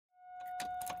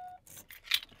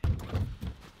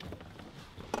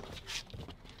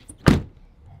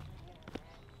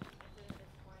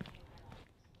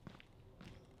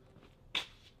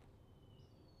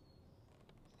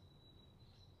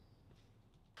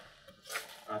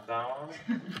Okay,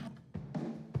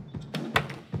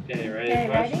 ready? Okay,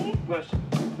 ready? Push,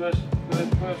 push, push,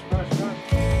 push, push,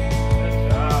 push.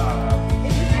 Good job.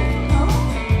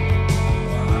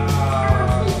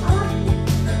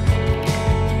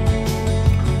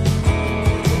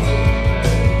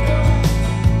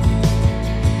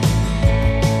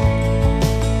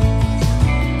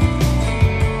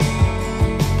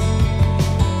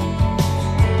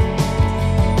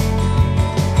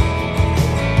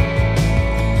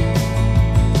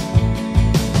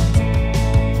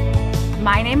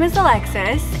 My name is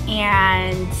Alexis,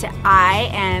 and I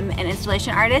am an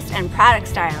installation artist and product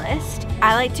stylist.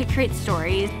 I like to create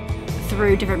stories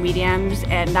through different mediums,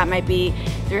 and that might be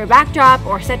through a backdrop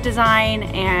or set design,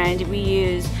 and we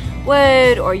use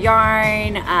wood or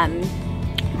yarn,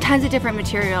 tons of different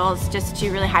materials just to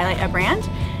really highlight a brand.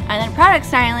 And then product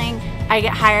styling, I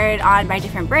get hired on by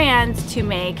different brands to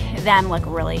make them look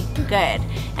really good.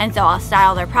 And so I'll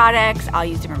style their products, I'll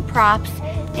use different props,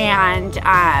 and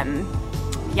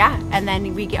yeah, and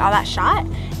then we get all that shot,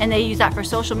 and they use that for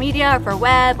social media or for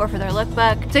web or for their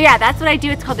lookbook. So yeah, that's what I do.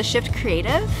 It's called the Shift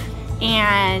Creative,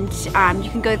 and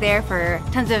you can go there for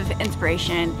tons of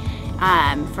inspiration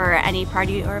for any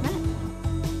party or event.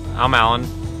 I'm Alan,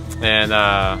 and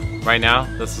right now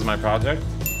this is my project.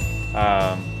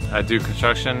 I do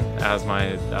construction as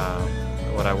my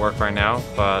what I work right now,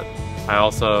 but I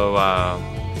also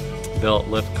built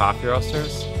lift coffee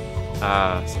roasters.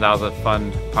 So that was a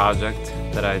fun project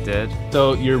that I did.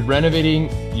 So you're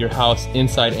renovating your house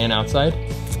inside and outside?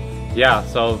 Yeah,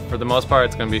 so for the most part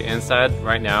it's going to be inside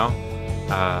right now.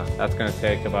 That's going to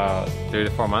take about 3 to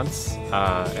 4 months.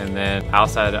 And then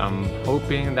outside I'm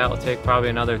hoping that will take probably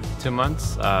another 2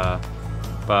 months. But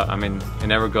I mean, it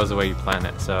never goes the way you plan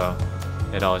it, so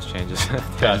it always changes.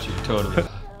 Got you, totally.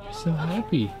 You're so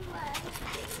happy.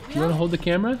 Do you want to hold the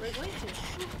camera?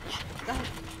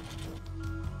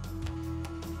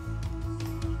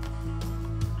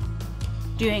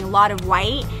 Doing a lot of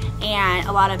white and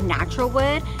a lot of natural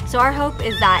wood. So our hope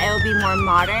is that it will be more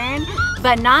modern,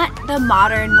 but not the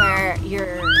modern where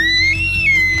you're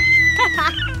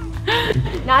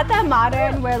not the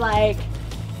modern where like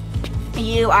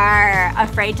you are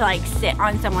afraid to like sit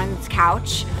on someone's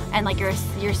couch and like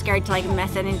you're scared to like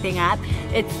mess anything up.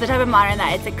 It's the type of modern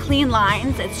that it's a clean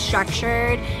lines, it's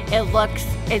structured,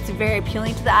 it's very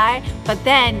appealing to the eye, but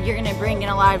then you're gonna bring in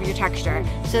a lot of your texture.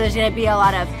 So there's gonna be a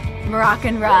lot of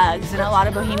Moroccan rugs and a lot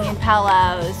of bohemian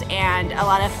pillows and a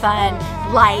lot of fun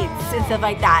lights and stuff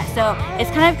like that. So it's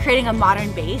kind of creating a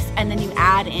modern base, and then you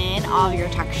add in all of your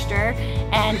texture,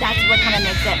 and that's what kind of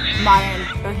makes it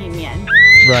modern bohemian.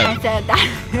 Right. And so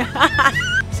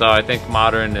that So I think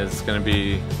modern is going to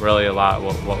be really a lot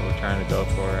what we're trying to go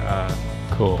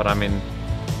for. Cool. But I mean,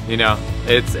 you know,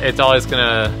 it's always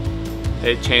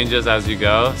it changes as you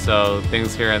go. So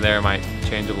things here and there might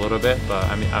change a little bit, but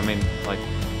I mean, like,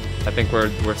 I think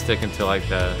we're sticking to like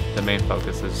the main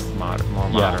focus is more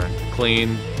modern,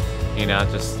 clean, you know,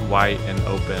 just white and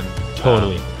open.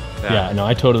 Totally. Yeah, no,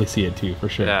 I totally see it too, for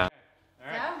sure. Yeah.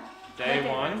 All right. Day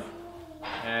one,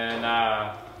 and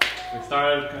we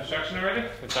started construction already.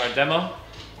 We started demo,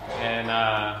 and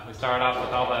we started off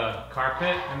with all the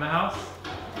carpet in the house.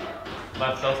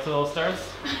 Left those 2 little stairs.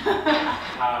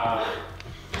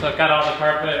 Took out all the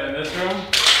carpet in this room,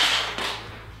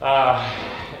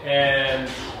 and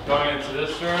going into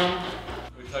this room,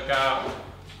 we took out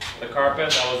the carpet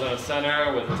that was in the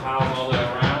center with the tiles all the way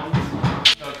around.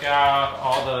 Took out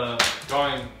all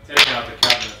taking out the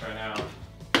cabinets right now.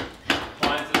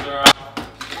 Appliances are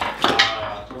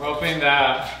out. We're hoping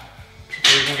that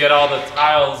we can get all the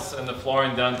tiles and the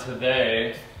flooring done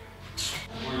today.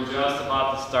 We're just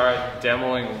about to start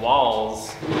demoing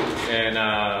walls and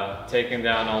taking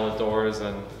down all the doors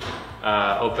and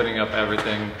opening up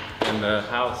everything in the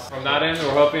house. From that end,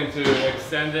 we're hoping to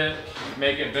extend it,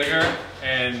 make it bigger,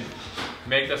 and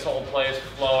make this whole place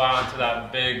flow out into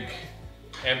that big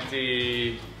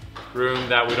empty room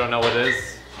that we don't know what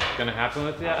is gonna happen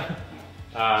with yet.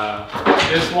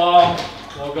 This wall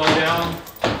will go down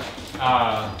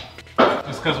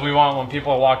just because we want, when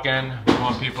people walk in, we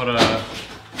want people to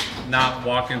not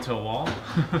walk into a wall.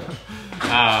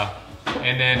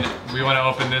 And then we want to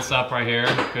open this up right here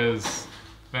because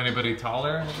if anybody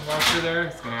taller walks through there,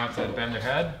 it's gonna have to bend their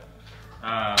head.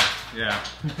 Yeah.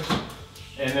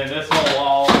 And then this whole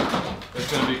wall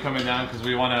is gonna be coming down because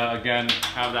we want to again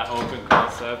have that open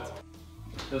concept.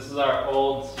 This is our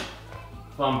old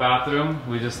fun bathroom.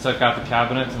 We just took out the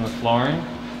cabinets and the flooring,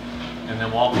 and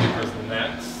then wallpaper is the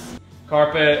next.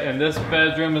 Carpet in this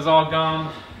bedroom is all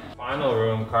gone. Final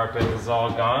room carpet is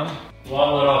all gone.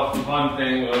 One little fun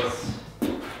thing was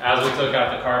as we took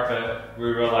out the carpet, we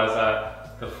realized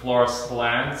that the floor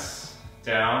slants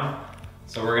down.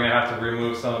 So we're gonna have to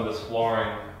remove some of this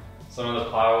flooring, some of the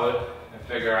plywood, and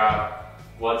figure out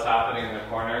what's happening in the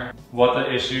corner, what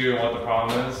the issue and what the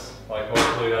problem is. Like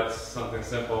hopefully that's something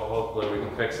simple. Hopefully we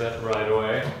can fix it right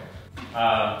away.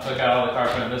 Took out all the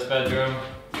carpet in this bedroom.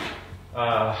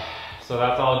 So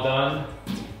that's all done.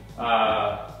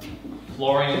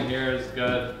 Flooring in here is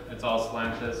good. It's all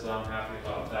slanted, so I'm happy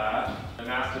about that. The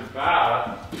master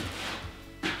bath,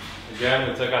 again,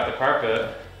 we took out the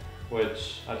carpet,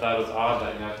 which I thought was odd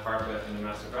that you have carpet in the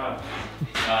master bath.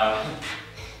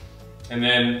 And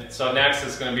then, so next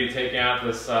is gonna be taking out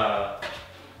this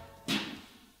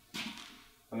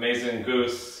amazing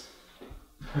goose.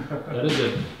 That is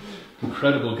an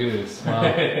incredible goose. Wow.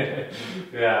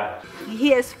 Yeah.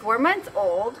 He is 4 months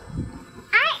old.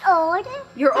 I'm old.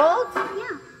 You're old?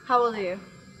 Yeah. How old are you?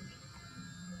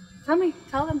 Tell me,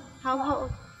 tell them. How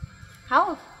old? How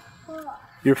old? 4.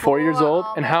 You're 4 years old?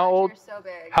 Oh And my how gosh, old? You're so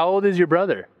big. How old is your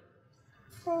brother?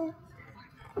 4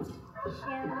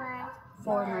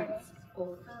 4 months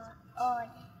old. old.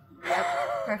 Yep,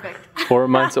 perfect. 4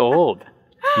 months old.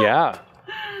 Yeah.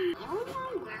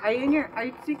 Are you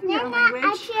speaking your own Nana, I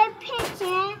language? see a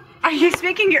picture. Are you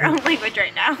speaking your own language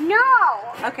right now? No.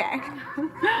 Okay.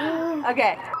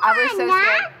 Okay. I was so Nana.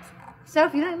 scared.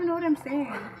 Soph, you don't even know what I'm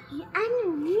saying. I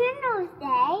know you know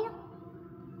say.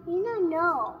 You don't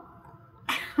know.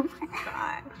 Oh my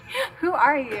god. Who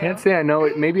are you? Can't say I know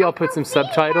it. Maybe I'll put some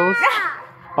subtitles.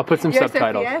 I'll put some You're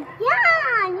subtitles. Sophia?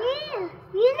 Yeah,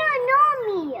 you don't know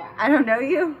me. I don't know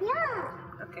you? Yeah.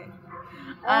 Okay.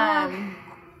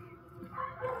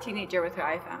 Teenager with her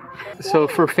iPhone. So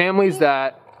for families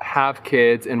that have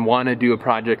kids and want to do a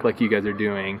project like you guys are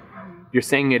doing, you're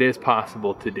saying it is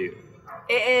possible to do.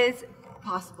 It is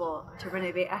possible to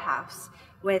renovate a house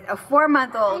with a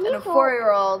 4-month-old and a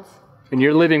 4-year-old. And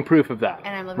you're living proof of that.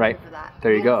 And I'm living right? proof of that.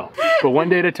 There you go. But one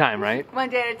day at a time, right? One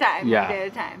day at a time. Yeah. One day at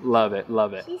a time. Love it,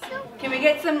 love it. Can we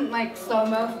get some like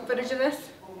slow-mo footage of this?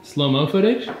 Slow-mo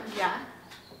footage? Yeah.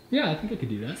 Yeah, I think I could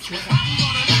do that.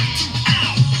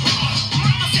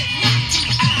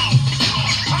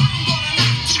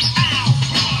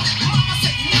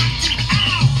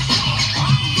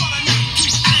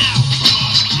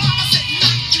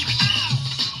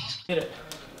 Hit it.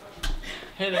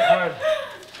 Hit it hard.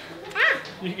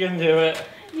 You can do it.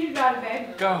 You got it,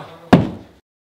 babe. Go.